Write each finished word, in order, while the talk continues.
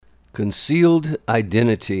Concealed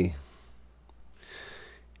identity.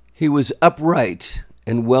 He was upright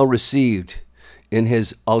and well received in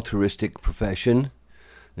his altruistic profession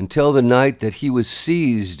until the night that he was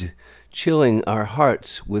seized, chilling our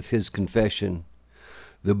hearts with his confession.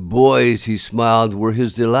 The boys, he smiled, were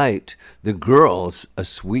his delight, the girls a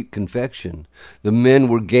sweet confection. The men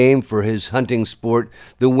were game for his hunting sport,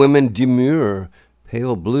 the women demure,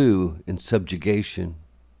 pale blue in subjugation.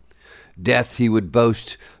 Death, he would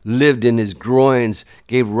boast, lived in his groins,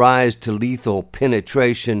 gave rise to lethal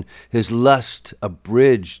penetration, his lust a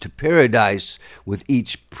bridge to paradise with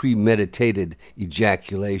each premeditated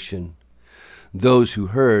ejaculation. Those who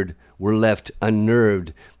heard were left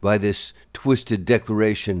unnerved by this twisted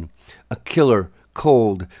declaration. A killer,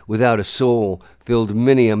 cold, without a soul, filled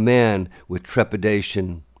many a man with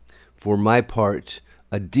trepidation. For my part,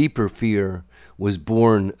 a deeper fear was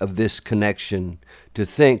born of this connection, to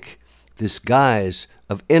think this guise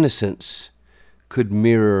of innocence could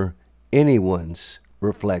mirror anyone's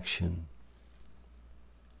reflection.